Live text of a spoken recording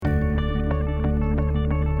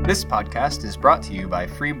This podcast is brought to you by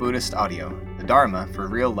Free Buddhist Audio, the Dharma for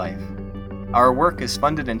real life. Our work is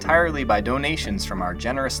funded entirely by donations from our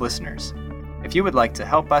generous listeners. If you would like to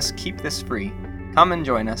help us keep this free, come and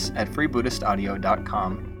join us at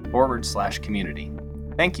freebuddhistaudio.com/community.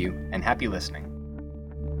 Thank you and happy listening.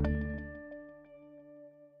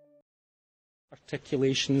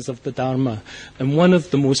 Articulations of the Dharma, and one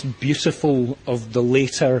of the most beautiful of the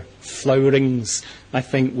later flowerings, I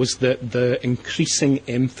think, was the increasing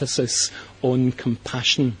emphasis on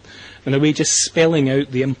compassion, in a way just spelling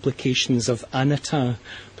out the implications of anatta,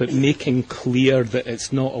 but making clear that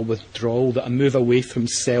it's not a withdrawal, that a move away from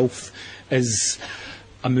self is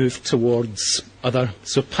a move towards other.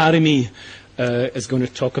 So Parami is going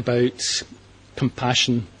to talk about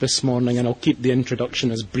compassion this morning, and I'll keep the introduction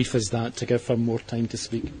as brief as that to give her more time to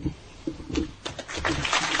speak.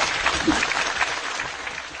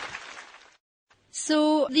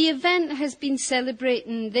 So the event has been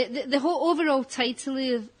celebrating, the whole overall title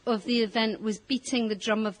of the event was Beating the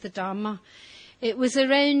Drum of the Dharma. It was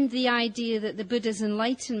around the idea that the Buddha's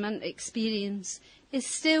enlightenment experience is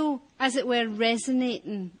still, as it were,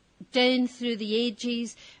 resonating down through the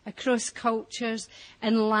ages, across cultures,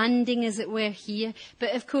 and landing, as it were, here.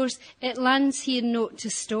 But of course, it lands here not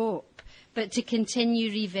to stop, but to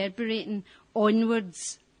continue reverberating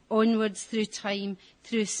onwards through time,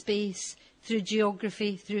 through space, through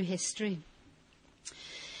geography, through history.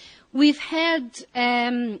 We've heard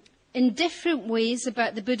in different ways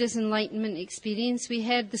about the Buddha's enlightenment experience. We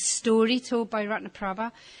heard the story told by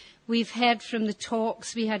Ratnaprabha. We've heard from the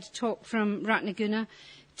talks. We had a talk from Ratnaguna.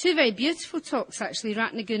 Two very beautiful talks, actually.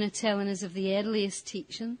 Ratnaguna telling us of the earliest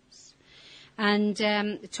teachings. And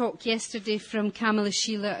a talk yesterday from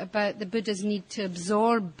Kamalashila about the Buddha's need to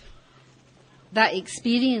absorb that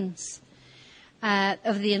experience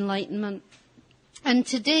of the enlightenment. And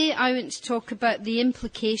today I want to talk about the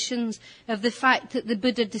implications of the fact that the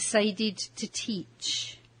Buddha decided to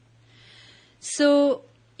teach. So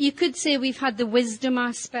you could say we've had the wisdom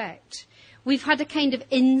aspect. We've had a kind of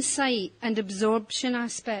insight and absorption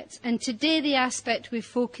aspect. And today the aspect we're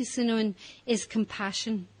focusing on is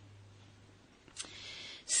compassion.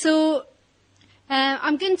 So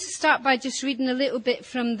I'm going to start by just reading a little bit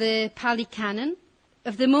from the Pali Canon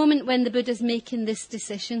of the moment when the Buddha's making this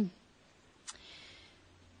decision.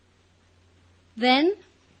 Then,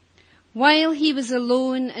 while he was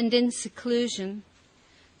alone and in seclusion,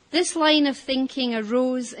 this line of thinking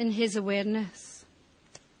arose in his awareness.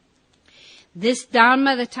 This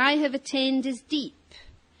Dharma that I have attained is deep,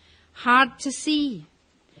 hard to see,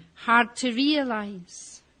 hard to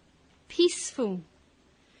realize, peaceful,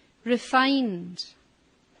 refined,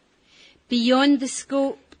 beyond the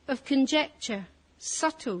scope of conjecture,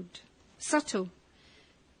 subtle,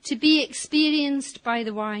 to be experienced by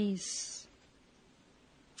the wise.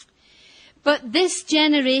 But this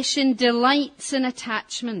generation delights in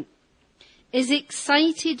attachment, is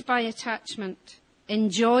excited by attachment,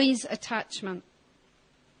 enjoys attachment.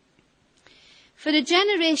 For a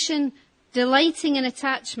generation delighting in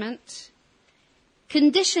attachment,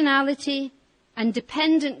 conditionality and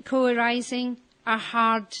dependent co-arising are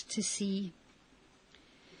hard to see.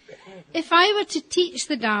 If I were to teach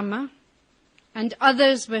the Dharma and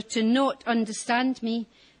others were to not understand me,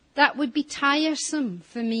 that would be tiresome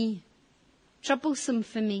for me, troublesome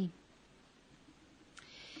for me.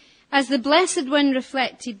 As the Blessed One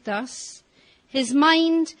reflected thus, his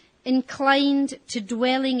mind inclined to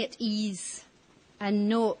dwelling at ease and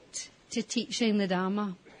not to teaching the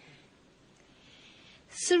Dharma.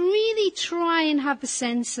 So really try and have a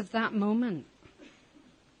sense of that moment.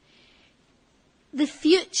 The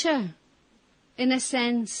future, in a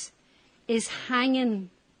sense, is hanging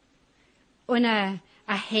on a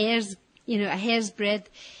hair's breadth.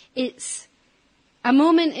 It's a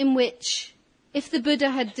moment in which, if the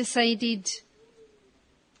Buddha had decided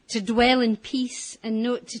to dwell in peace and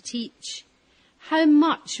not to teach, how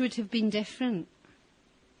much would have been different?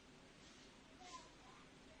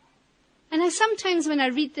 And sometimes when I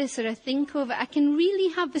read this or I think of it, I can really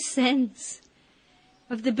have a sense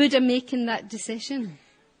of the Buddha making that decision.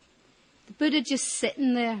 The Buddha just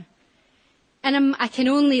sitting there. And I can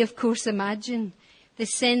only, of course, imagine the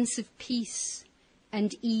sense of peace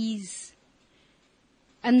and ease.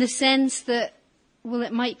 And the sense that, well,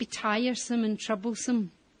 it might be tiresome and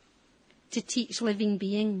troublesome to teach living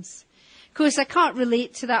beings. Of course, I can't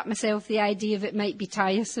relate to that myself, the idea of it might be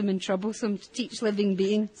tiresome and troublesome to teach living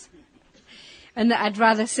beings. And that I'd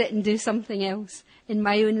rather sit and do something else in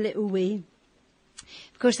my own little way.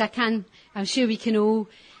 Of course, I'm sure we can all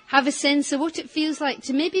have a sense of what it feels like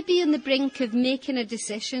to maybe be on the brink of making a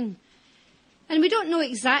decision And we don't know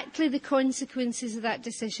exactly the consequences of that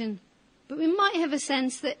decision, but we might have a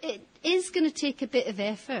sense that it is going to take a bit of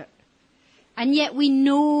effort. And yet we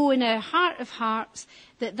know in our heart of hearts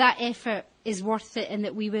that that effort is worth it and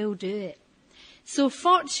that we will do it. So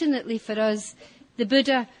fortunately for us, the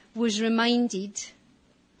Buddha was reminded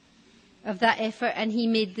of that effort and he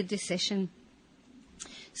made the decision.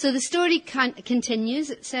 So the story continues.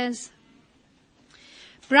 It says,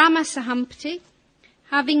 Brahma Sahampati,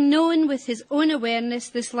 having known with his own awareness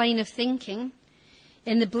this line of thinking,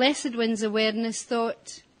 in the Blessed One's awareness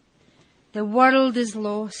thought, the world is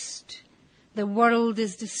lost, the world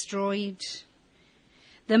is destroyed.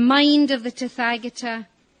 The mind of the Tathagata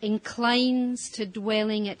inclines to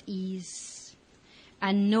dwelling at ease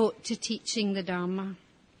and not to teaching the Dharma.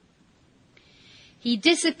 He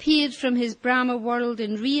disappeared from his Brahma world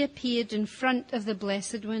and reappeared in front of the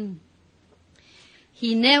Blessed One.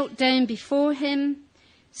 He knelt down before him,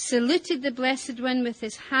 saluted the Blessed One with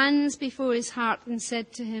his hands before his heart and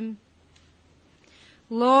said to him,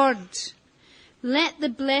 Lord, let the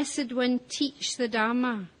Blessed One teach the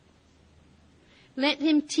Dharma. Let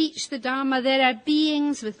him teach the Dharma. There are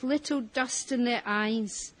beings with little dust in their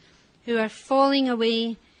eyes who are falling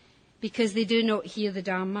away because they do not hear the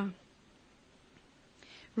Dharma.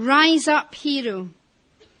 Rise up, hero.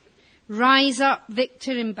 Rise up,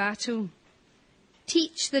 victor in battle.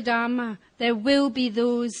 Teach the Dharma. There will be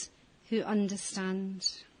those who understand.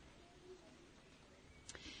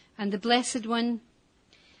 And the Blessed One,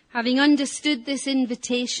 having understood this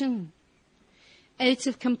invitation, out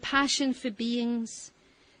of compassion for beings,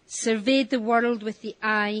 surveyed the world with the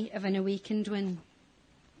eye of an awakened one.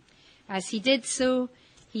 As he did so,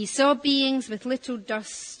 he saw beings with little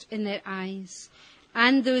dust in their eyes,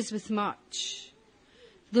 and those with much,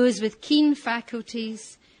 those with keen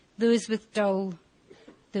faculties, those with dull,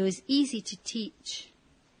 those easy to teach,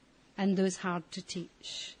 and those hard to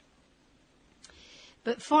teach.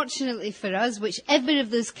 But fortunately for us, whichever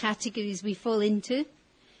of those categories we fall into,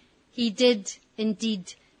 he did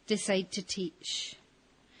indeed decide to teach.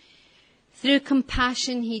 Through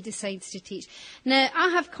compassion, he decides to teach. Now, I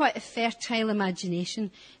have quite a fertile imagination.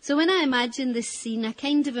 So when I imagine this scene, I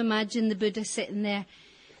kind of imagine the Buddha sitting there.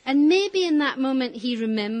 And maybe in that moment he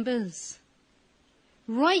remembers,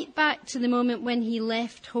 right back to the moment when he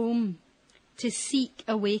left home to seek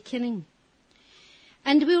awakening.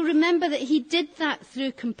 And we'll remember that he did that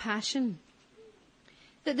through compassion.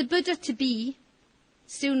 That the Buddha to be,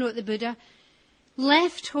 still not the Buddha,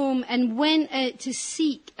 left home and went out to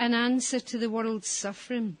seek an answer to the world's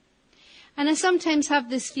suffering. And I sometimes have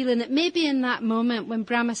this feeling that maybe in that moment when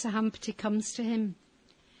Brahma Sahampati comes to him,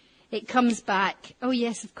 it comes back, oh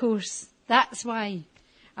yes, of course, that's why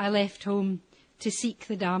I left home, to seek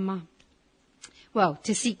the Dharma. Well,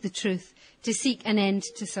 to seek the truth, to seek an end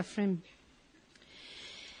to suffering.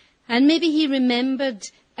 And maybe he remembered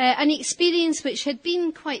an experience which had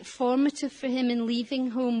been quite formative for him in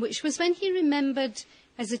leaving home, which was when he remembered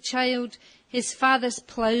as a child his father's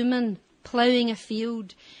ploughman ploughing a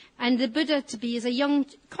field. And the Buddha to be, as a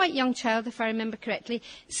quite young child, if I remember correctly,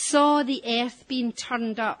 saw the earth being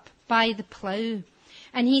turned up by the plough.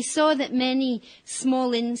 And he saw that many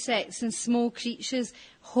small insects and small creatures,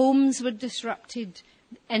 homes were disrupted,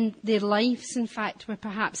 and their lives, in fact, were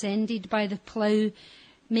perhaps ended by the plough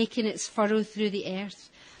making its furrow through the earth.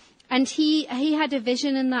 And he had a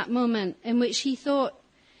vision in that moment in which he thought,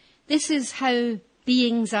 this is how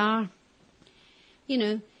beings are. You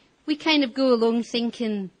know, we kind of go along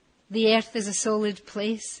thinking the earth is a solid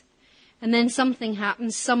place. And then something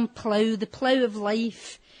happens, some plough, the plough of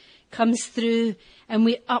life comes through and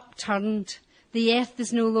we're upturned. The earth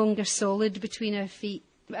is no longer solid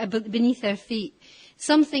beneath our feet.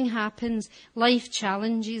 Something happens, life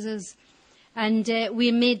challenges us. And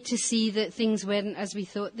we're made to see that things weren't as we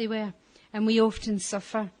thought they were. And we often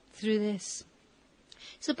suffer through this.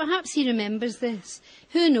 So perhaps he remembers this.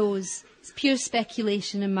 Who knows? It's pure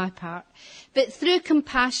speculation on my part. But through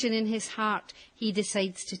compassion in his heart, he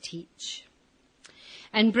decides to teach.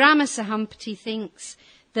 And Brahma Sahampati thinks,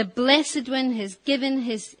 the Blessed One has given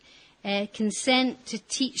his consent to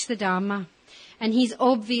teach the Dharma. And he's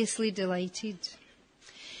obviously delighted.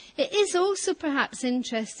 It is also perhaps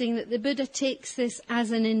interesting that the Buddha takes this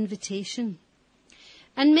as an invitation.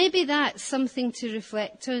 And maybe that's something to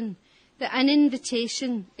reflect on, that an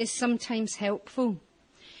invitation is sometimes helpful,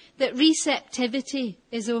 that receptivity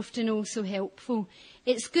is often also helpful.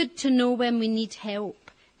 It's good to know when we need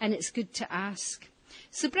help, and it's good to ask.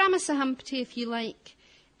 So Brahma Sahampati, if you like,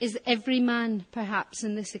 is every man perhaps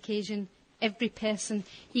on this occasion, every person.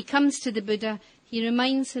 He comes to the Buddha, He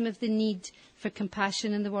reminds him of the need for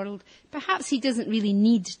compassion in the world. Perhaps he doesn't really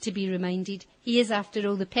need to be reminded. He is, after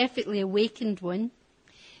all, the perfectly awakened one.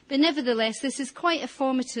 But nevertheless, this is quite a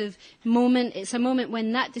formative moment. It's a moment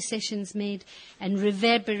when that decision's made and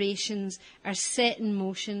reverberations are set in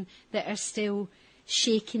motion that are still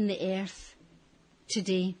shaking the earth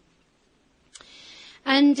today.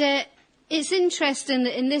 And it's interesting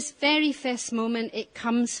that in this very first moment, it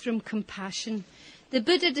comes from compassion. The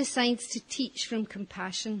Buddha decides to teach from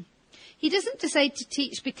compassion. He doesn't decide to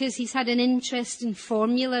teach because he's had an interest in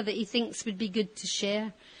formula that he thinks would be good to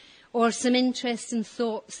share, or some interest in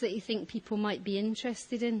thoughts that he thinks people might be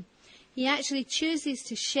interested in. He actually chooses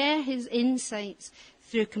to share his insights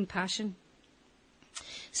through compassion.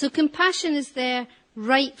 So compassion is there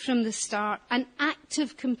right from the start, an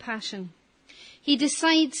active compassion. He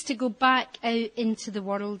decides to go back out into the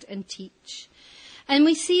world and teach. And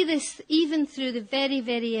we see this even through the very,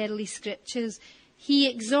 very early scriptures. He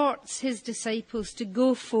exhorts his disciples to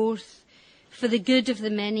go forth for the good of the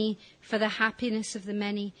many, for the happiness of the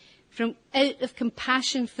many, from out of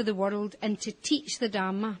compassion for the world, and to teach the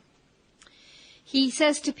Dharma. He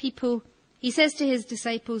says to his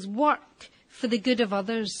disciples, work for the good of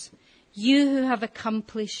others, you who have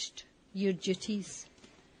accomplished your duties.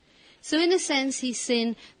 So in a sense, he's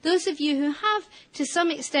saying, those of you who have, to some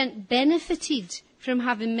extent, benefited from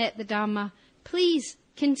having met the Dharma, please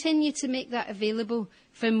continue to make that available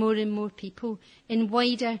for more and more people in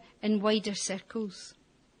wider and wider circles.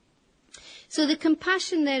 So the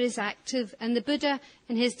compassion there is active, and the Buddha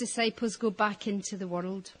and his disciples go back into the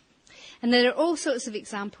world. And there are all sorts of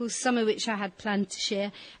examples, some of which I had planned to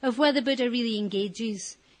share, of where the Buddha really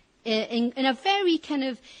engages in a very kind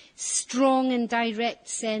of strong and direct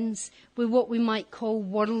sense with what we might call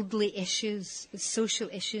worldly issues, social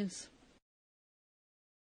issues.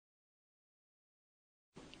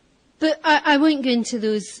 But I won't go into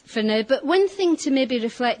those for now. But one thing to maybe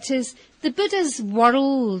reflect is the Buddha's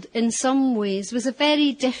world, in some ways, was a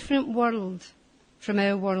very different world from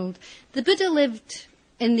our world. The Buddha lived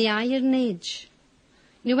in the Iron Age.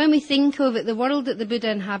 You know, when we think of it, the world that the Buddha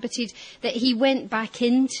inhabited, that he went back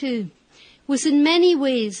into, was in many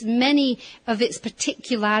ways, many of its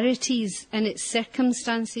particularities and its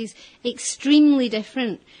circumstances, extremely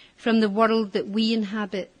different from the world that we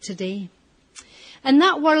inhabit today. And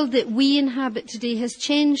that world that we inhabit today has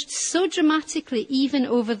changed so dramatically even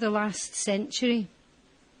over the last century.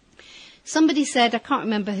 Somebody said, I can't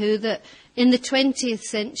remember who, that in the 20th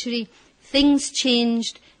century things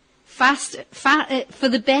changed faster, for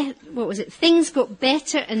the better. What was it? Things got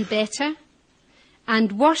better and better,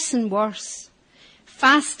 and worse,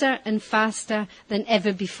 faster and faster than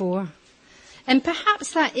ever before. And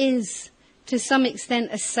perhaps that is, to some extent,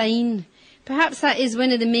 a sign. Perhaps that is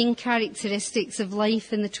one of the main characteristics of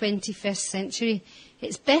life in the 21st century.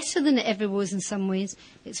 It's better than it ever was in some ways.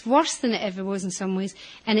 It's worse than it ever was in some ways.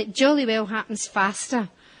 And it jolly well happens faster.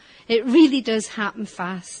 It really does happen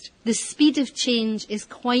fast. The speed of change is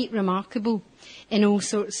quite remarkable in all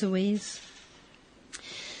sorts of ways.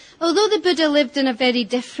 Although the Buddha lived in a very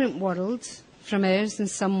different world from ours in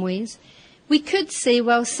some ways, we could say,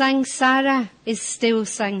 well, samsara is still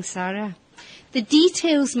samsara. The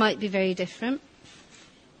details might be very different.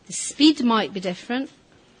 The speed might be different.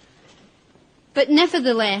 But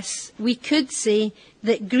nevertheless, we could say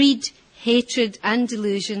that greed, hatred and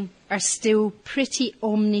delusion are still pretty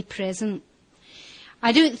omnipresent.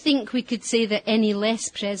 I don't think we could say they're any less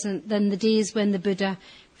present than the days when the Buddha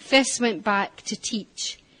first went back to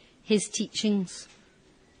teach his teachings.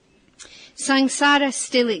 Samsara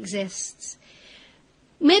still exists.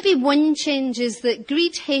 Maybe one change is that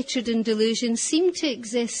greed, hatred and delusion seem to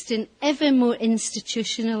exist in ever more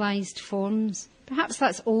institutionalised forms. Perhaps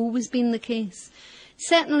that's always been the case.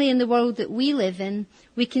 Certainly in the world that we live in,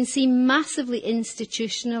 we can see massively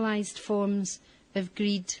institutionalised forms of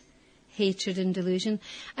greed, hatred and delusion.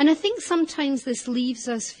 And I think sometimes this leaves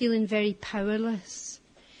us feeling very powerless.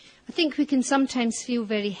 I think we can sometimes feel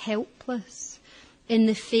very helpless in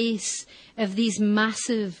the face of these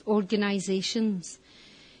massive organisations.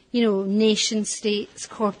 You know, nation states,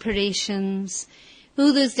 corporations,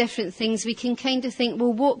 all those different things. We can kind of think,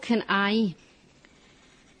 well, what can I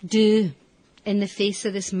do in the face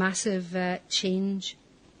of this massive change?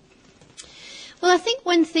 Well, I think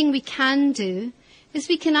one thing we can do is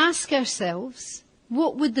we can ask ourselves,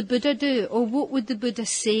 what would the Buddha do, or what would the Buddha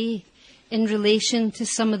say in relation to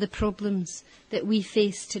some of the problems that we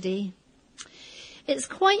face today? It's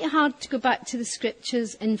quite hard to go back to the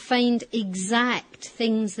scriptures and find exact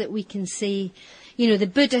things that we can say. You know, the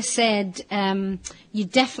Buddha said, you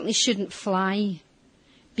definitely shouldn't fly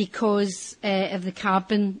because of the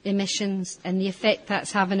carbon emissions and the effect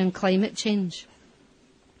that's having on climate change.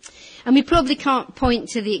 And we probably can't point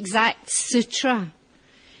to the exact sutra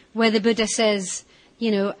where the Buddha says,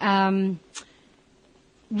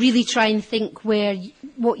 really try and think where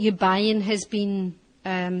what you're buying has been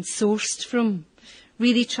sourced from.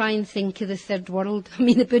 Really try and think of the third world. I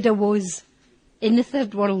mean, the Buddha was in the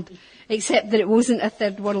third world, except that it wasn't a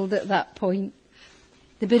third world at that point.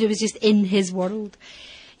 The Buddha was just in his world.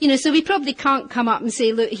 So we probably can't come up and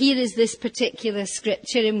say, look, here is this particular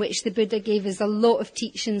scripture in which the Buddha gave us a lot of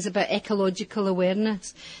teachings about ecological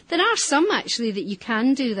awareness. There are some, actually, that you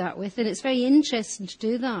can do that with, and it's very interesting to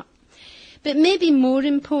do that. But maybe more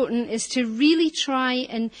important is to really try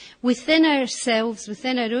and, within ourselves,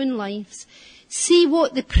 within our own lives, see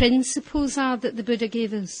what the principles are that the Buddha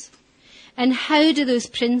gave us. And how do those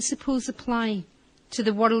principles apply to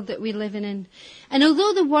the world that we're living in? And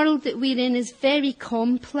although the world that we're in is very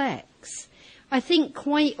complex, I think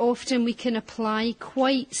quite often we can apply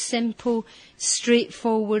quite simple,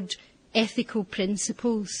 straightforward, ethical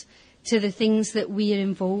principles to the things that we are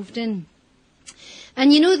involved in.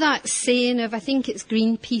 And that saying of, I think it's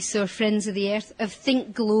Greenpeace or Friends of the Earth, of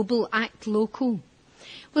think global, act local.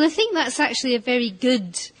 Well, I think that's actually a very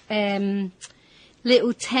good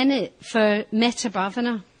little tenet for metta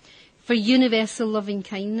bhavana, for universal loving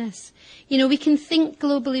kindness. We can think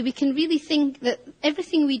globally, we can really think that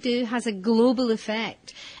everything we do has a global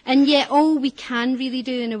effect, and yet all we can really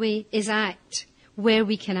do in a way is act where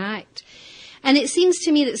we can act. And it seems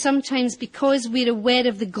to me that sometimes because we're aware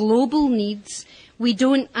of the global needs, we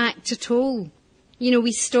don't act at all.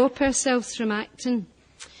 We stop ourselves from acting.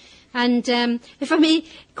 And if I may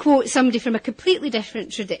quote somebody from a completely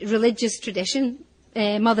different religious tradition,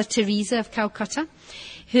 Mother Teresa of Calcutta,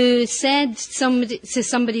 who said to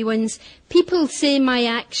somebody once, people say my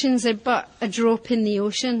actions are but a drop in the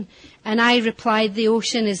ocean, and I replied, the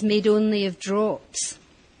ocean is made only of drops.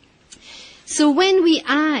 So when we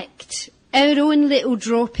act, our own little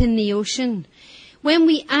drop in the ocean, when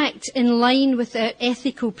we act in line with our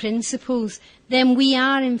ethical principles, then we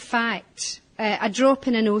are in fact a drop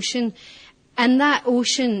in an ocean, and that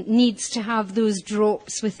ocean needs to have those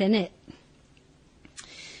drops within it.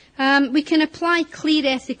 We can apply clear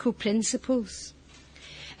ethical principles.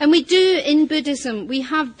 And we do in Buddhism, we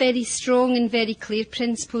have very strong and very clear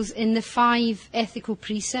principles in the 5 ethical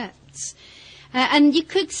precepts. And you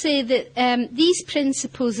could say that these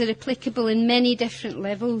principles are applicable in many different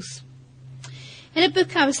levels. In a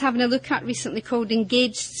book I was having a look at recently called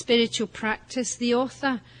Engaged Spiritual Practice, the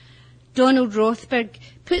author, Donald Rothberg,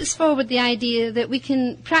 puts forward the idea that we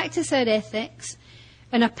can practice our ethics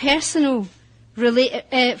in a personal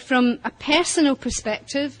from a personal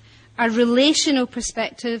perspective, a relational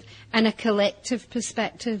perspective, and a collective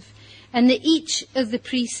perspective. And that each of the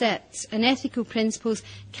precepts and ethical principles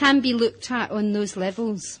can be looked at on those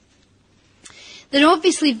levels. They're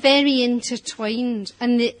obviously very intertwined,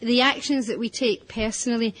 and the actions that we take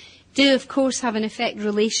personally do, of course, have an effect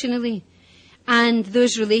relationally. And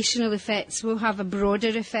those relational effects will have a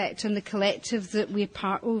broader effect on the collective that we're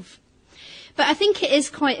part of. But I think it is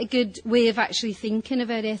quite a good way of actually thinking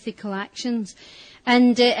about ethical actions,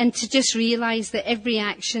 and to just realise that every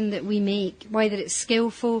action that we make, whether it's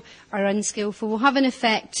skillful or unskillful, will have an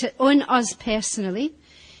effect on us personally.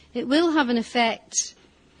 It will have an effect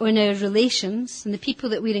on our relations and the people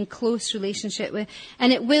that we're in close relationship with,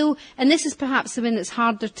 and it will, and this is perhaps the one that's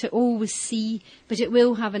harder to always see, but it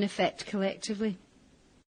will have an effect collectively.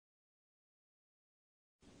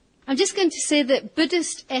 I'm just going to say that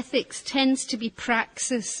Buddhist ethics tends to be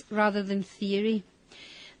praxis rather than theory.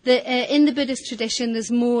 In the Buddhist tradition, there's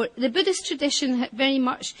more. The Buddhist tradition very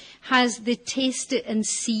much has the taste it and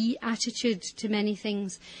see attitude to many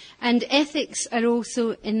things. And ethics are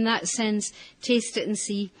also, in that sense, taste it and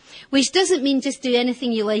see. Which doesn't mean just do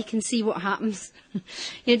anything you like and see what happens.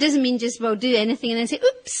 It doesn't mean just, do anything and then say,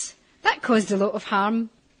 oops, that caused a lot of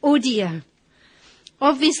harm. Oh dear.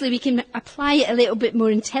 Obviously, we can apply it a little bit more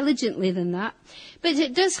intelligently than that. But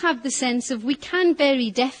it does have the sense of we can very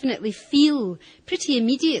definitely feel pretty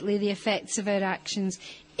immediately the effects of our actions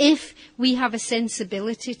if we have a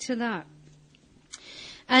sensibility to that.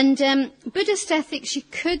 And Buddhist ethics, you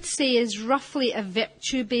could say, is roughly a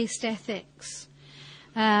virtue-based ethics,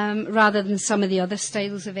 rather than some of the other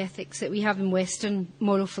styles of ethics that we have in Western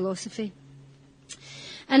moral philosophy.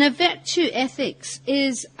 And a virtue ethics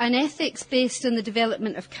is an ethics based on the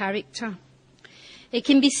development of character. It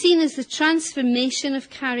can be seen as the transformation of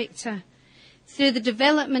character through the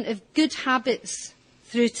development of good habits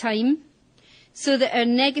through time, so that our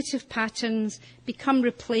negative patterns become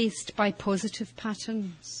replaced by positive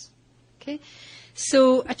patterns. Okay?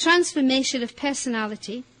 So a transformation of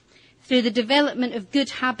personality through the development of good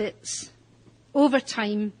habits over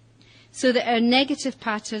time, so that our negative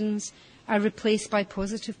patterns are replaced by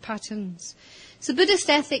positive patterns. So Buddhist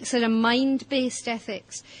ethics are a mind-based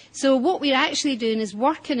ethics. So what we're actually doing is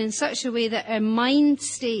working in such a way that our mind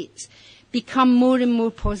states become more and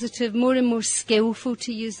more positive, more and more skillful,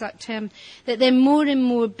 to use that term, that they're more and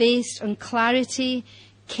more based on clarity,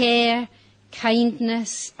 care,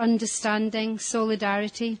 kindness, understanding,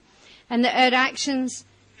 solidarity, and that our actions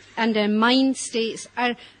and our mind states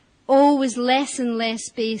are always less and less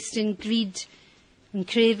based in greed and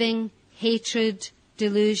craving, hatred,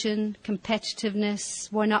 delusion, competitiveness,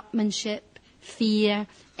 one-upmanship, fear,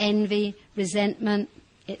 envy, resentment,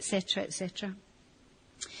 etc., etc.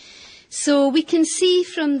 So we can see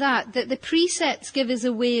from that the precepts give us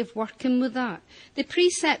a way of working with that. The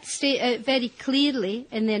precepts state out very clearly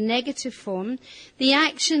in their negative form the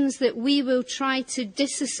actions that we will try to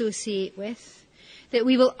disassociate with, that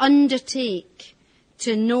we will undertake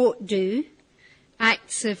to not do,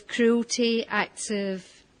 acts of cruelty, acts of,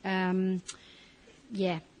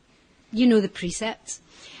 you know the precepts.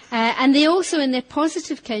 And they also, in their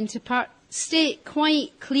positive counterpart, state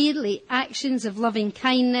quite clearly actions of loving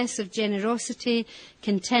kindness, of generosity,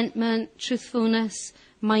 contentment, truthfulness,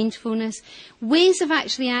 mindfulness, ways of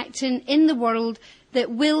actually acting in the world that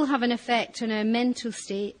will have an effect on our mental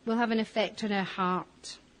state, will have an effect on our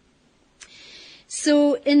heart.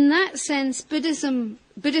 So in that sense,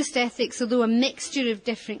 Buddhist ethics, although a mixture of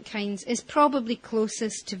different kinds, is probably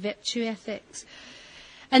closest to virtue ethics.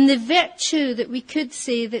 And the virtue that we could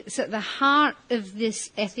say that's at the heart of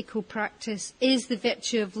this ethical practice is the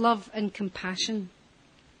virtue of love and compassion.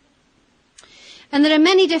 And there are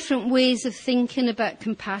many different ways of thinking about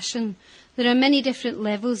compassion. There are many different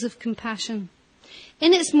levels of compassion.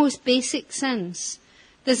 In its most basic sense,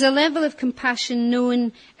 there's a level of compassion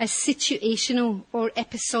known as situational or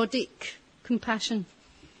episodic compassion.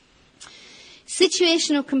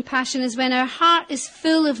 Situational compassion is when our heart is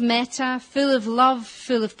full of metta, full of love,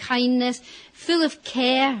 full of kindness, full of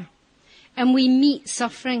care, and we meet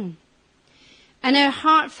suffering. And our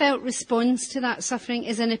heartfelt response to that suffering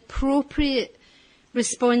is an appropriate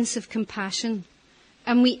response of compassion,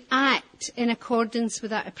 and we act in accordance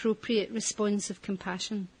with that appropriate response of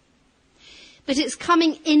compassion. But it's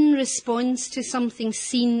coming in response to something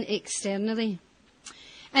seen externally.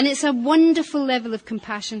 And it's a wonderful level of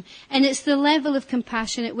compassion, and it's the level of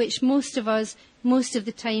compassion at which most of us, most of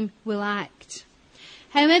the time, will act.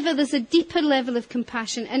 However, there's a deeper level of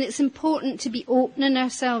compassion, and it's important to be opening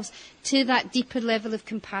ourselves to that deeper level of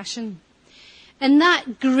compassion. And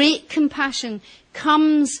that great compassion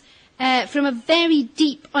comes from a very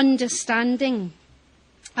deep understanding,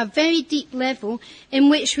 a very deep level in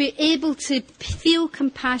which we're able to feel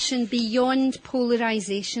compassion beyond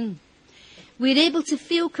polarization. We're able to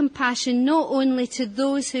feel compassion not only to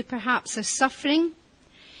those who perhaps are suffering,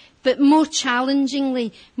 but more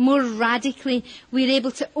challengingly, more radically, we're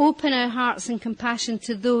able to open our hearts in compassion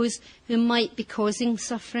to those who might be causing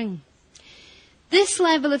suffering. This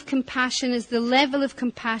level of compassion is the level of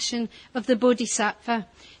compassion of the Bodhisattva.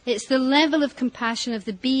 It's the level of compassion of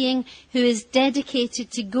the being who is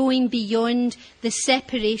dedicated to going beyond the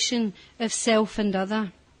separation of self and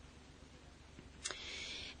other.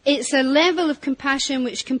 It's a level of compassion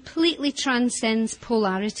which completely transcends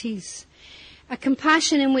polarities. A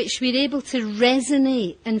compassion in which we're able to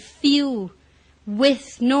resonate and feel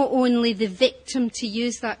with not only the victim, to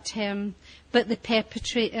use that term, but the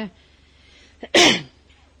perpetrator.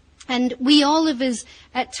 And we, all of us,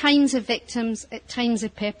 at times are victims, at times are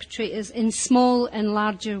perpetrators, in small and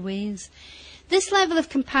larger ways. This level of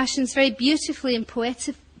compassion is very beautifully and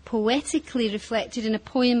poetically reflected in a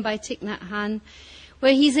poem by Thich Nhat Hanh,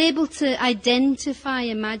 where he's able to identify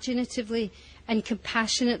imaginatively and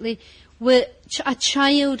compassionately with a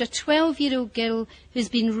child, a 12-year-old girl who's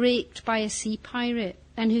been raped by a sea pirate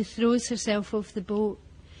and who throws herself off the boat.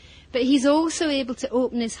 But he's also able to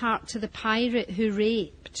open his heart to the pirate who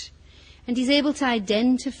raped. And he's able to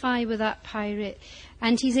identify with that pirate.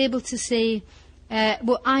 And he's able to say,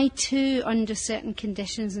 well, I too, under certain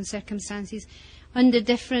conditions and circumstances, under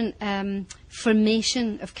different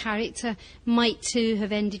formation of character, might too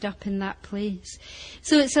have ended up in that place.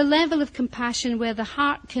 So it's a level of compassion where the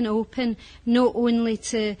heart can open not only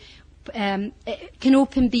to, it can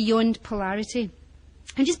open beyond polarity.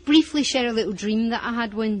 I'll just briefly share a little dream that I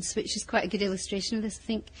had once, which is quite a good illustration of this, I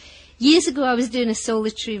think. Years ago I was doing a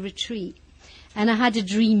solitary retreat, and I had a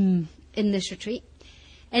dream in this retreat.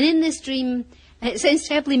 And in this dream, it sounds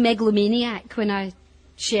terribly megalomaniac when I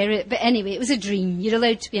share it, but anyway, it was a dream. You're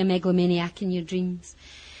allowed to be a megalomaniac in your dreams.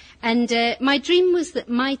 And my dream was that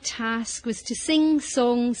my task was to sing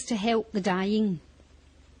songs to help the dying.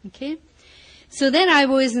 Okay? So there I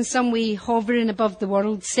was in some way hovering above the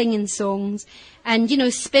world, singing songs. And,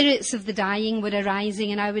 spirits of the dying were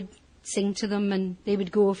arising, and I would sing to them, and they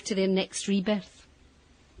would go off to their next rebirth.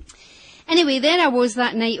 Anyway, there I was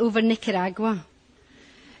that night over Nicaragua.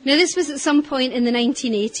 Now, this was at some point in the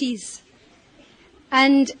 1980s.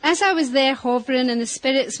 And as I was there hovering and the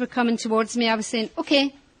spirits were coming towards me, I was saying,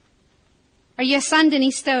 okay, are you a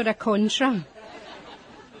Sandinista or a Contra?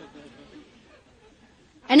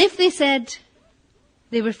 And if they said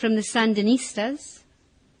they were from the Sandinistas,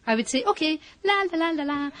 I would say, okay, la la la la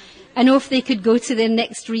la, and off they could go to their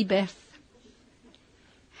next rebirth.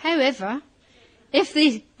 However, if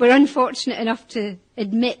they were unfortunate enough to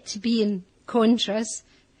admit to being Contras,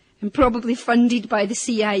 and probably funded by the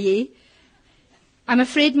CIA, I'm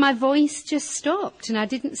afraid my voice just stopped and I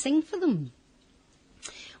didn't sing for them.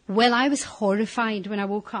 Well, I was horrified when I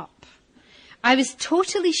woke up. I was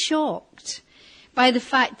totally shocked by the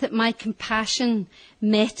fact that my compassion,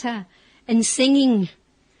 metta, and singing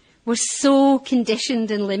were so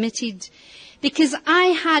conditioned and limited, because I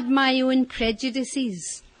had my own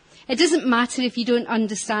prejudices. It doesn't matter if you don't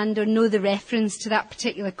understand or know the reference to that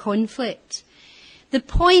particular conflict. The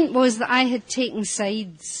point was that I had taken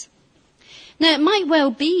sides. Now, it might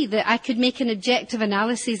well be that I could make an objective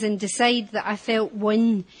analysis and decide that I felt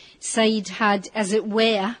one side had, as it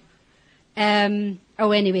were,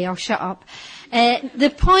 anyway, I'll shut up.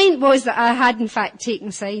 The point was that I had, in fact,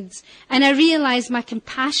 taken sides. And I realised my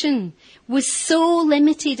compassion was so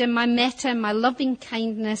limited, and my metta and my loving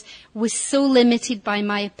kindness was so limited by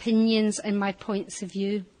my opinions and my points of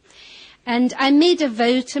view. And I made a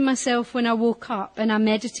vow to myself when I woke up and I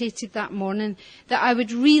meditated that morning that I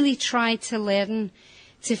would really try to learn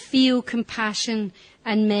to feel compassion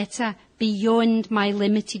and metta beyond my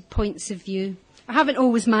limited points of view. I haven't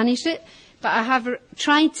always managed it, but I have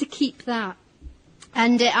tried to keep that.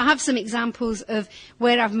 And I have some examples of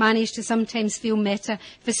where I've managed to sometimes feel metta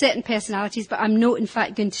for certain personalities, but I'm not, in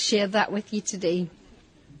fact, going to share that with you today.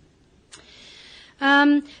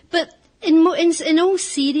 But in all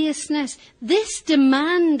seriousness, this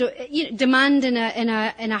demand in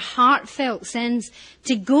a heartfelt sense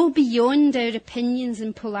to go beyond our opinions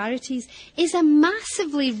and polarities is a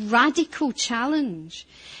massively radical challenge.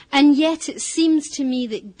 And yet it seems to me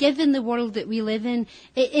that given the world that we live in,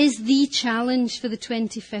 it is the challenge for the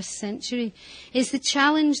 21st century. It's the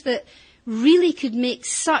challenge that really could make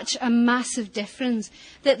such a massive difference,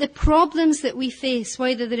 that the problems that we face,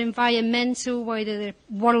 whether they're environmental, whether they're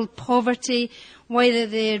world poverty, whether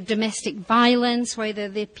they're domestic violence, whether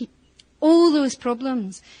they're all those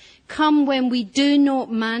problems come when we do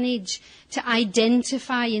not manage to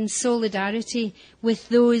identify in solidarity with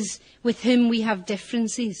those with whom we have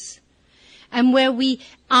differences, and where we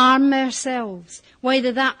arm ourselves,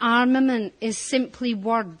 whether that armament is simply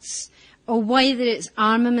words, or whether it's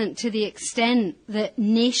armament to the extent that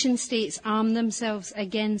nation states arm themselves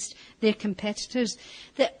against their competitors,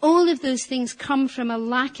 that all of those things come from a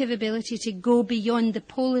lack of ability to go beyond the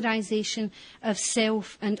polarisation of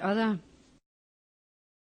self and other.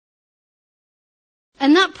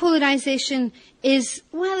 And that polarisation is,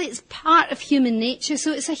 well, it's part of human nature,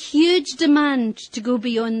 so it's a huge demand to go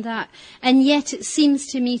beyond that. And yet it seems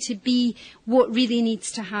to me to be what really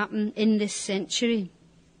needs to happen in this century.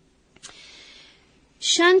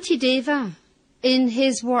 Shantideva, in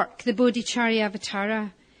his work, the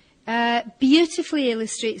Bodhicharyavatara, beautifully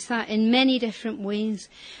illustrates that in many different ways.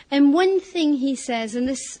 And one thing he says, and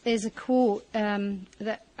this is a quote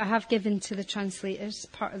that I have given to the translators,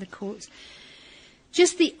 part of the quotes,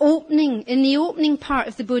 just in the opening part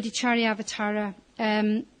of the Bodhicharyavatara,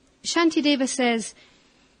 Shantideva says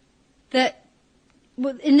that,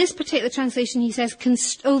 in this particular translation, he says,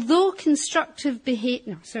 although constructive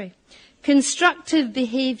behaviour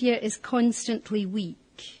is constantly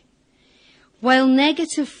weak, while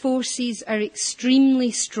negative forces are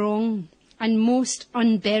extremely strong and most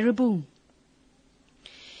unbearable,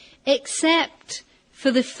 except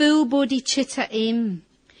for the full bodhicitta aim,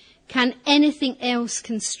 can anything else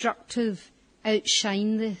constructive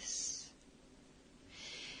outshine this?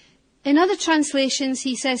 In other translations,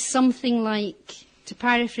 he says something like, to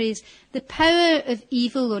paraphrase, the power of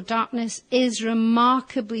evil or darkness is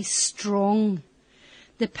remarkably strong.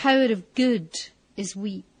 The power of good is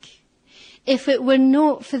weak. If it were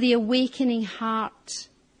not for the awakening heart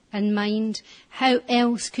and mind, how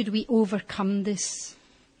else could we overcome this?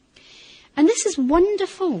 And this is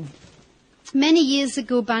wonderful. Many years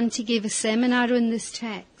ago, Bhante gave a seminar on this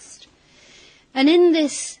text. And in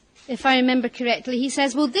this if I remember correctly, he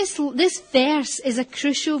says, well, this verse is a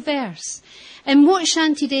crucial verse. And what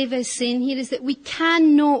Shantideva is saying here is that we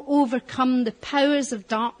cannot overcome the powers of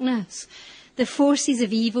darkness, the forces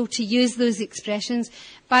of evil, to use those expressions,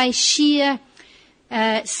 by sheer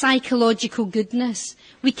psychological goodness.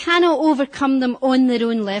 We cannot overcome them on their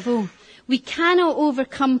own level. We cannot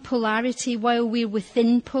overcome polarity while we're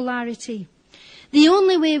within polarity. The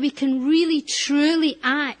only way we can really truly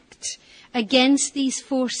act against these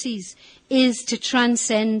forces is to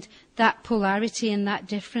transcend that polarity and that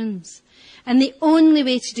difference. And the only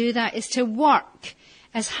way to do that is to work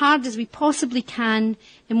as hard as we possibly can,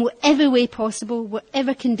 in whatever way possible,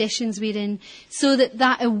 whatever conditions we're in, so that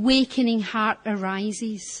that awakening heart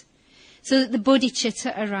arises, so that the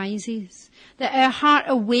bodhicitta arises, that our heart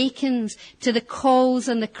awakens to the calls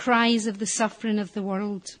and the cries of the suffering of the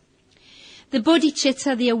world. The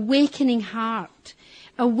bodhicitta, the awakening heart,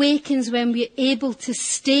 awakens when we're able to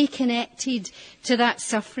stay connected to that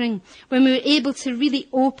suffering, when we're able to really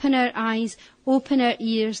open our eyes, open our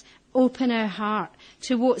ears, open our heart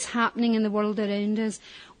to what's happening in the world around us,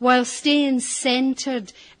 while staying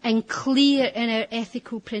centred and clear in our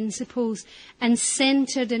ethical principles and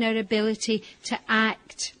centred in our ability to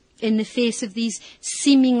act in the face of these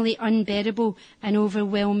seemingly unbearable and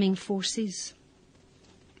overwhelming forces.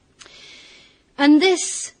 And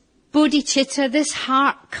this bodhicitta, this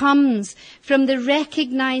heart, comes from the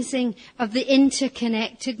recognising of the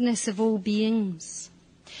interconnectedness of all beings.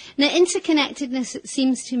 Now, interconnectedness, it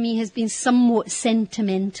seems to me, has been somewhat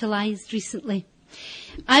sentimentalised recently.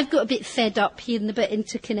 I've got a bit fed up hearing about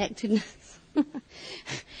interconnectedness.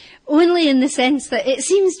 Only in the sense that it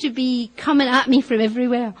seems to be coming at me from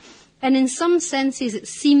everywhere. And in some senses, it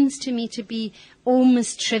seems to me to be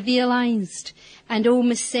almost trivialised and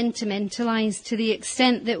almost sentimentalised, to the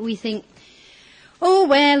extent that we think, oh,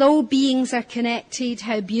 well, all beings are connected,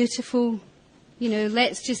 how beautiful. You know,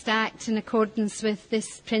 let's just act in accordance with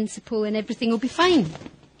this principle and everything will be fine.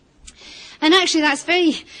 And actually that's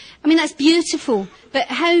that's beautiful, but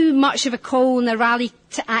how much of a call and a rally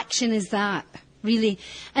to action is that, really?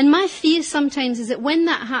 And my fear sometimes is that when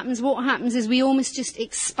that happens, what happens is we almost just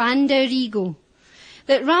expand our ego.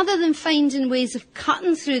 That rather than finding ways of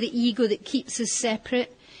cutting through the ego that keeps us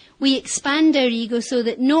separate, we expand our ego so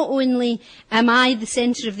that not only am I the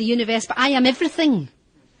centre of the universe, but I am everything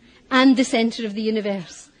and the centre of the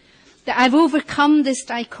universe. That I've overcome this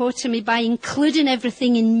dichotomy by including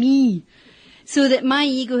everything in me, so that my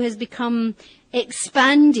ego has become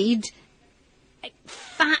expanded,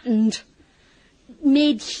 fattened,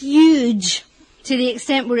 made huge to the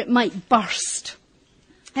extent where it might burst.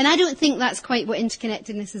 And I don't think that's quite what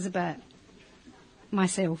interconnectedness is about,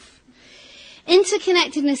 myself.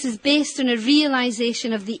 Interconnectedness is based on a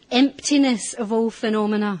realisation of the emptiness of all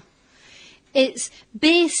phenomena. It's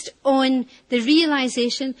based on the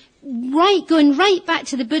realisation, going right back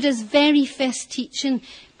to the Buddha's very first teaching,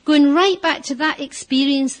 going right back to that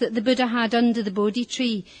experience that the Buddha had under the Bodhi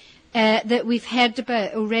tree, that we've heard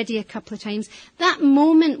about already a couple of times. That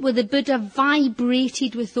moment where the Buddha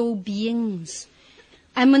vibrated with all beings.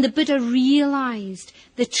 And when the Buddha realised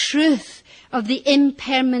the truth of the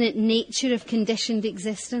impermanent nature of conditioned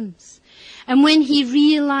existence. And when he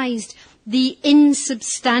realised the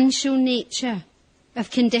insubstantial nature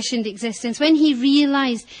of conditioned existence, when he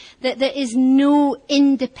realised that there is no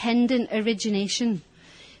independent origination,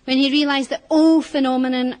 when he realised that all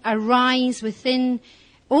phenomena arise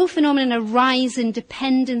in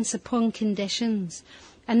dependence upon conditions,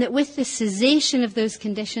 and that with the cessation of those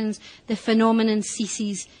conditions, the phenomenon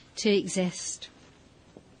ceases to exist.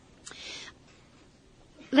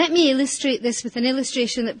 Let me illustrate this with an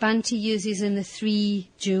illustration that Bhante uses in the Three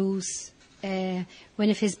Jewels, one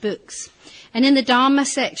of his books. And in the Dharma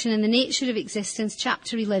section, in the Nature of Existence,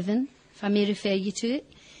 chapter 11, if I may refer you to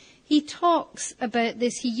it, he talks about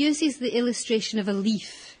this. He uses the illustration of a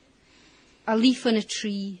leaf on a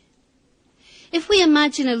tree. If we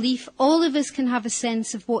imagine a leaf, all of us can have a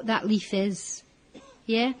sense of what that leaf is.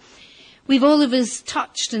 Yeah? We've all of us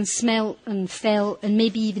touched and smelt and felt and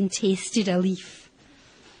maybe even tasted a leaf.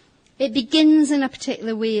 It begins in a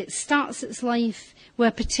particular way. It starts its life with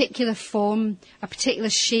a particular form, a particular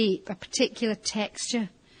shape, a particular texture.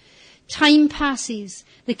 Time passes,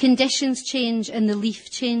 the conditions change and the leaf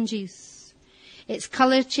changes. Its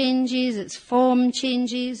colour changes, its form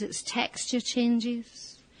changes, its texture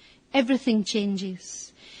changes. Everything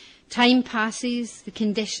changes. Time passes, the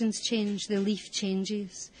conditions change, the leaf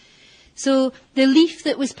changes. So the leaf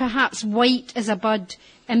that was perhaps white as a bud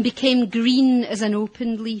and became green as an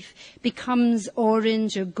opened leaf becomes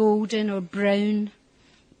orange or golden or brown.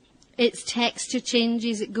 Its texture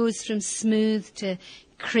changes. It goes from smooth to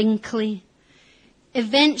crinkly.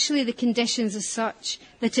 Eventually the conditions are such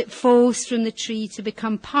that it falls from the tree to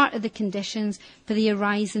become part of the conditions for the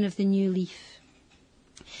arising of the new leaf.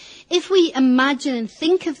 If we imagine and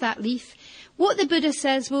think of that leaf, what the Buddha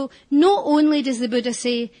says, well, not only does the Buddha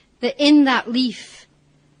say that in that leaf,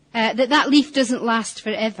 that leaf doesn't last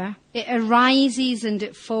forever. It arises and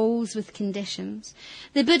it falls with conditions.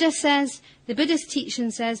 The Buddha's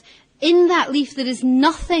teaching says, in that leaf there is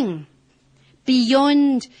nothing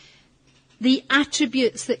beyond the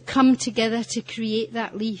attributes that come together to create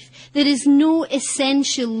that leaf. There is no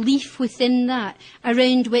essential leaf within that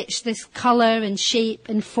around which this colour and shape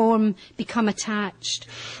and form become attached.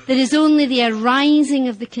 There is only the arising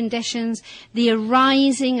of the conditions, the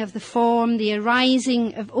arising of the form, the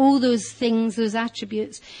arising of all those things, those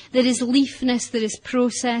attributes. There is leafness, there is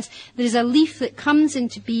process. There is a leaf that comes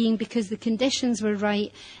into being because the conditions were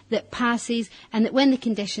right, that passes, and that when the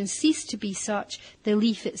conditions cease to be such, the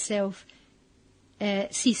leaf itself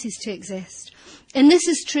ceases to exist. And this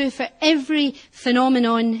is true for every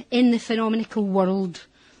phenomenon in the phenomenal world.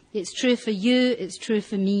 It's true for you, it's true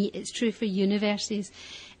for me, it's true for universes.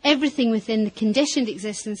 Everything within the conditioned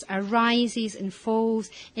existence arises and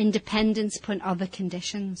falls in dependence upon other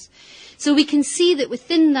conditions. So we can see that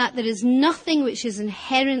within that there is nothing which is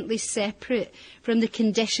inherently separate from the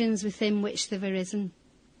conditions within which they've arisen.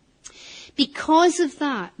 Because of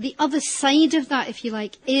that, the other side of that, if you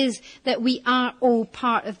like, is that we are all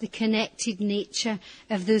part of the connected nature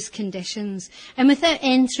of those conditions. And without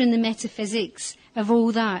entering the metaphysics of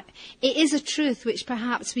all that, it is a truth which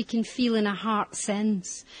perhaps we can feel in a heart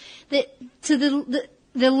sense. That to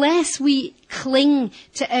the less we cling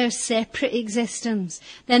to our separate existence,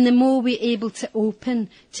 then the more we're able to open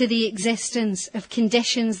to the existence of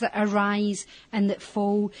conditions that arise and that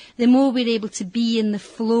fall. The more we're able to be in the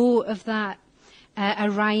flow of that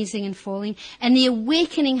arising and falling. And the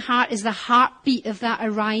awakening heart is the heartbeat of that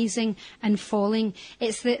arising and falling.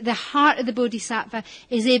 It's the heart of the Bodhisattva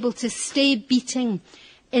is able to stay beating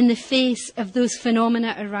in the face of those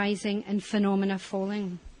phenomena arising and phenomena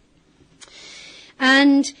falling.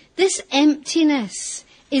 And this emptiness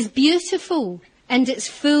is beautiful, and it's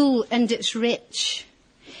full, and it's rich.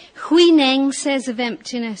 Hui Neng says of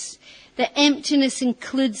emptiness that emptiness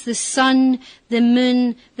includes the sun, the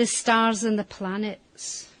moon, the stars, and the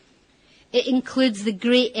planets. It includes the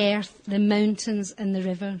great earth, the mountains, and the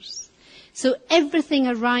rivers. So everything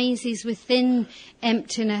arises within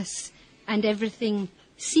emptiness, and everything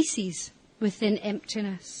ceases within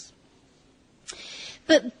emptiness.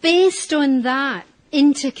 But based on that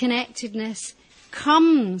interconnectedness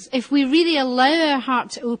comes, if we really allow our heart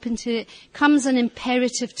to open to it, comes an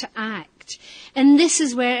imperative to act. And this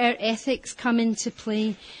is where our ethics come into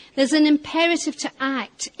play. There's an imperative to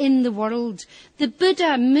act in the world. The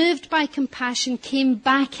Buddha, moved by compassion, came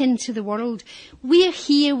back into the world. We're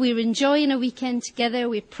here, we're enjoying a weekend together,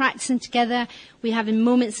 we're practicing together, we're having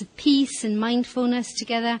moments of peace and mindfulness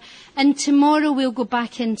together, and tomorrow we'll go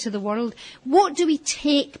back into the world. What do we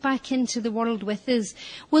take back into the world with us?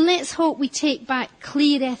 Well, let's hope we take back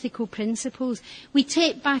clear ethical principles. We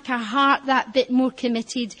take back a heart that bit more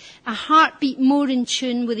committed, a heartbeat more in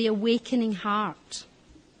tune with the awakening heart.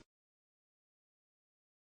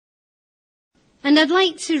 And I'd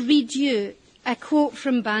like to read you a quote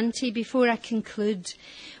from Bhante before I conclude,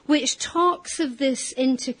 which talks of this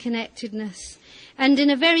interconnectedness, and in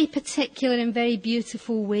a very particular and very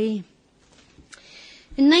beautiful way.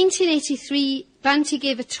 In 1983, Bhante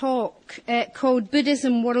gave a talk called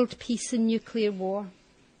Buddhism, World Peace and Nuclear War.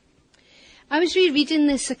 I was rereading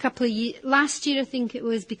this a couple of years, last year I think it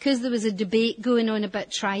was, because there was a debate going on about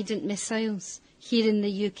Trident missiles here in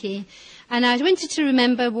the UK. And I wanted to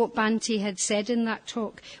remember what Bhante had said in that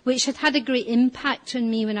talk, which had had a great impact on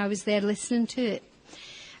me when I was there listening to it.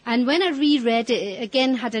 And when I reread it, it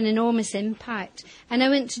again had an enormous impact. And I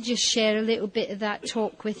want to just share a little bit of that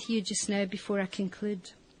talk with you just now before I conclude.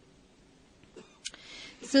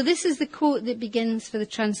 So this is the quote that begins for the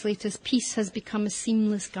translators: "Peace has become a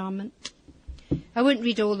seamless garment." I won't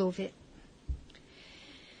read all of it.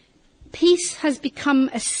 Peace has become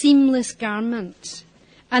a seamless garment,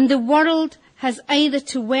 and the world has either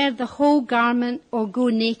to wear the whole garment or go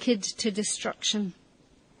naked to destruction.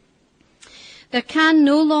 There can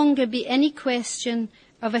no longer be any question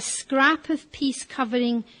of a scrap of peace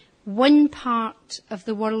covering one part of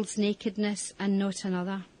the world's nakedness and not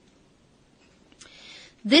another.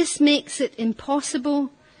 This makes it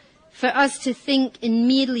impossible for us to think in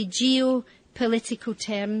merely geopolitical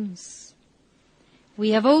terms.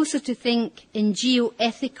 We have also to think in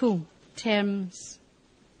geoethical terms.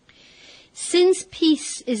 Since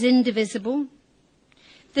peace is indivisible,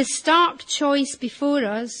 The stark choice before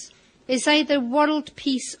us is either world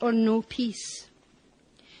peace or no peace,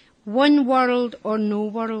 one world or no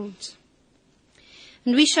world.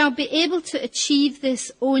 And we shall be able to achieve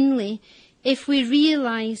this only if we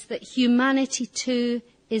realise that humanity too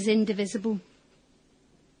is indivisible.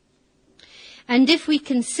 And if we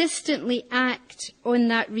consistently act on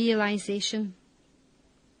that realisation.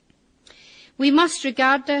 We must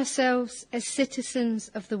regard ourselves as citizens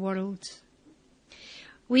of the world.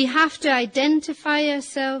 We have to identify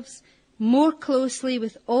ourselves more closely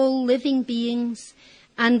with all living beings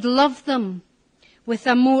and love them with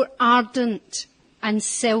a more ardent and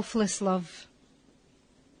selfless love.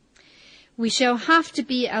 We shall have to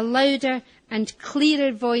be a louder and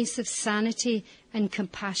clearer voice of sanity and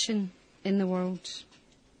compassion in the world.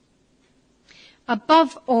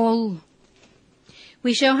 Above all,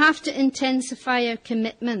 we shall have to intensify our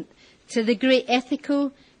commitment to the great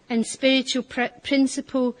ethical and spiritual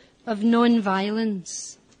principle of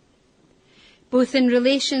non-violence, both in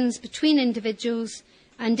relations between individuals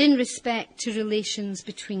and in respect to relations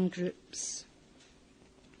between groups.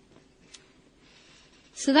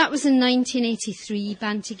 So that was in 1983,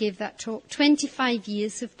 Bhante gave that talk. 25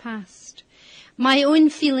 years have passed. My own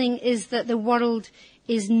feeling is that the world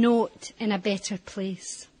is not in a better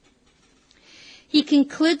place. He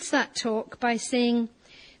concludes that talk by saying,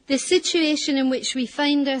 the situation in which we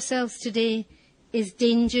find ourselves today is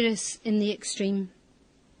dangerous in the extreme.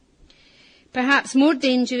 Perhaps more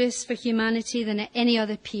dangerous for humanity than at any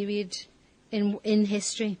other period in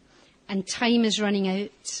history, and time is running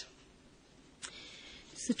out.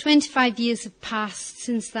 So 25 years have passed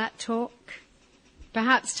since that talk.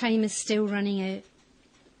 Perhaps time is still running out.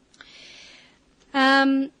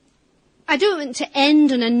 I don't want to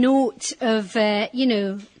end on a note of,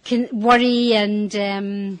 worry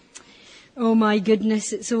and, oh my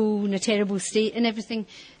goodness, it's all in a terrible state and everything.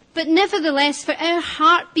 But nevertheless, for our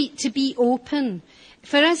heartbeat to be open,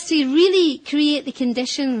 for us to really create the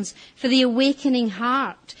conditions for the awakening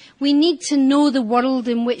heart, we need to know the world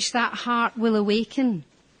in which that heart will awaken.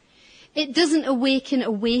 It doesn't awaken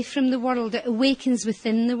away from the world, it awakens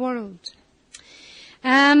within the world.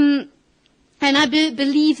 And I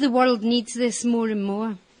believe the world needs this more and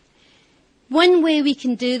more. One way we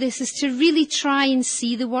can do this is to really try and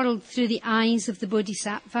see the world through the eyes of the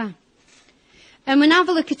Bodhisattva. And when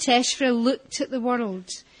Avalokiteshvara looked at the world,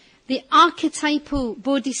 the archetypal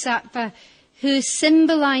Bodhisattva who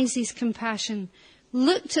symbolises compassion,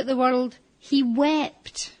 looked at the world, he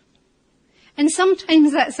wept. And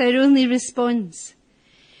sometimes that's our only response.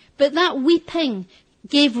 But that weeping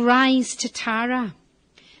gave rise to Tara.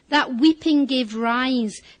 That weeping gave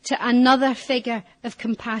rise to another figure of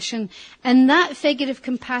compassion. And that figure of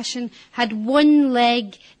compassion had one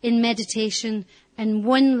leg in meditation and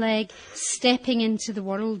one leg stepping into the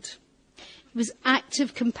world. It was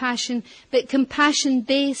active compassion, but compassion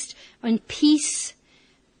based on peace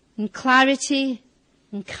and clarity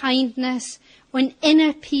and kindness, on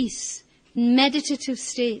inner peace, meditative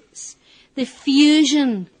states, the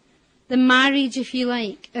fusion, the marriage, if you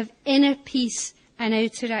like, of inner peace and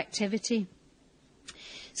outer activity.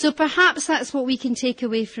 So perhaps that's what we can take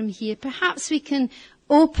away from here. Perhaps we can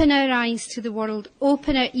open our eyes to the world,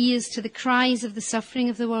 open our ears to the cries of the suffering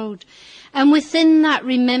of the world. And within that,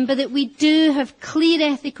 remember that we do have clear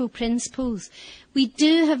ethical principles. We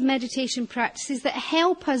do have meditation practices that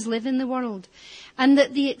help us live in the world. And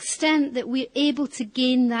that the extent that we're able to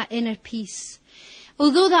gain that inner peace,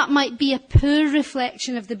 although that might be a poor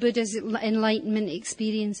reflection of the Buddha's enlightenment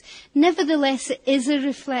experience, nevertheless it is a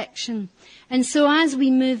reflection. And so as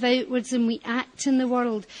we move outwards and we act in the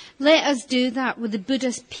world, let us do that with the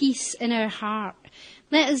Buddha's peace in our heart.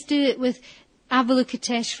 Let us do it with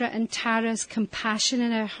Avalokiteshvara and Tara's compassion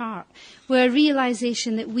in our heart, with a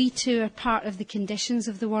realisation that we too are part of the conditions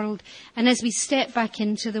of the world. And as we step back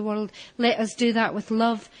into the world, let us do that with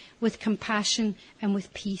love, with compassion and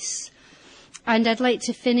with peace. And I'd like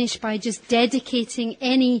to finish by just dedicating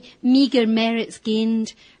any meagre merits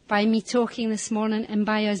gained by me talking this morning and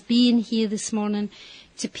by us being here this morning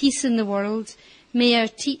to peace in the world. May our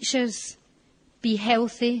teachers be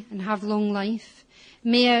healthy and have long life.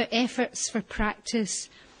 May our efforts for practice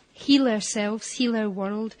heal ourselves, heal our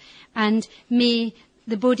world, and may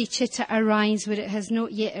the bodhicitta arise where it has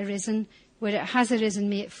not yet arisen. Where it has arisen,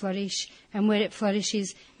 may it flourish, and where it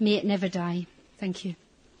flourishes, may it never die. Thank you.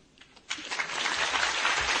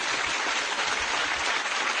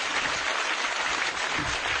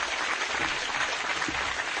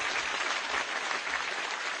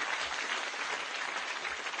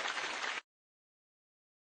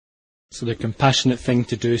 So the compassionate thing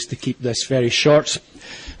to do is to keep this very short,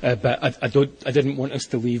 but I didn't want us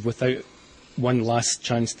to leave without one last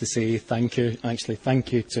chance to say thank you. Actually,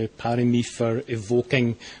 thank you to Parami for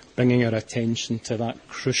bringing our attention to that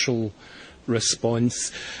crucial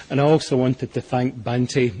response. And I also wanted to thank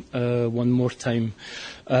Bhante one more time.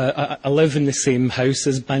 I live in the same house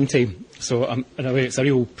as Bhante, so in a way it's a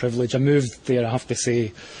real privilege. I moved there, I have to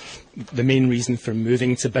say. The main reason for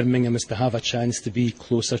moving to Birmingham is to have a chance to be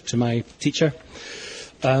closer to my teacher.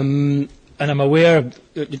 And I'm aware,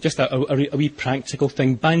 just a wee practical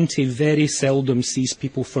thing, Bhante very seldom sees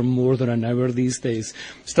people for more than an hour these days.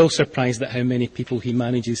 Still surprised at how many people he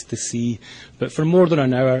manages to see. But for more than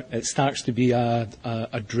an hour, it starts to be a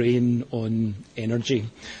drain on energy.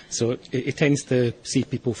 So it tends to see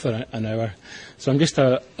people for an hour. So I'm just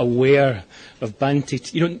aware of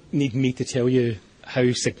Bhante. You don't need me to tell you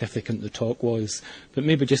how significant the talk was, but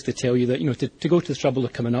maybe just to tell you that, to go to the trouble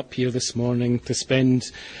of coming up here this morning, to spend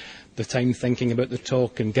the time thinking about the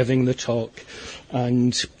talk and giving the talk,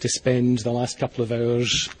 and to spend the last couple of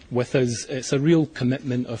hours with us, it's a real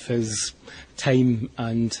commitment of his time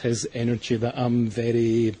and his energy that I'm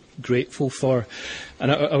very grateful for. And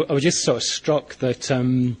I was just sort of struck that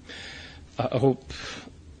I hope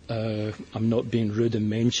I'm not being rude in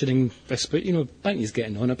mentioning this, but Bhante's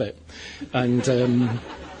getting on a bit, and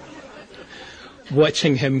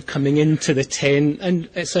watching him coming into the tent, and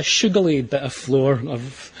it's a sugary bit of floor.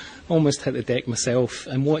 I've almost hit the deck myself,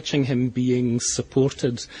 and watching him being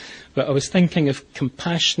supported. But I was thinking, if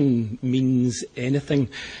compassion means anything,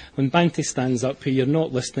 when Bhante stands up here, you're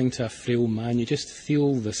not listening to a frail man, you just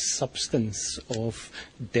feel the substance of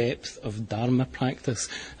depth of Dharma practice.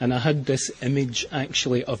 And I had this image,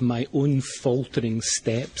 actually, of my own faltering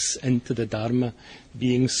steps into the Dharma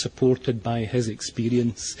being supported by his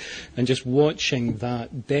experience, and just watching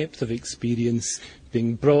that depth of experience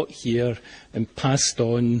being brought here and passed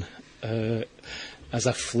on as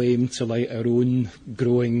a flame to light our own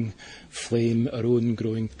growing flame, our own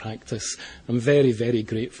growing practice. I'm very, very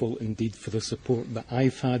grateful indeed for the support that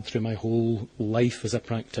I've had through my whole life as a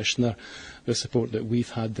practitioner, the support that we've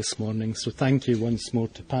had this morning. So thank you once more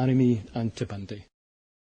to Parami and to Bhante.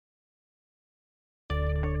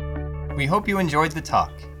 We hope you enjoyed the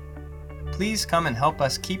talk. Please come and help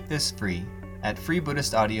us keep this free at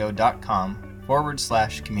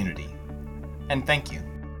freebuddhistaudio.com/community. And thank you.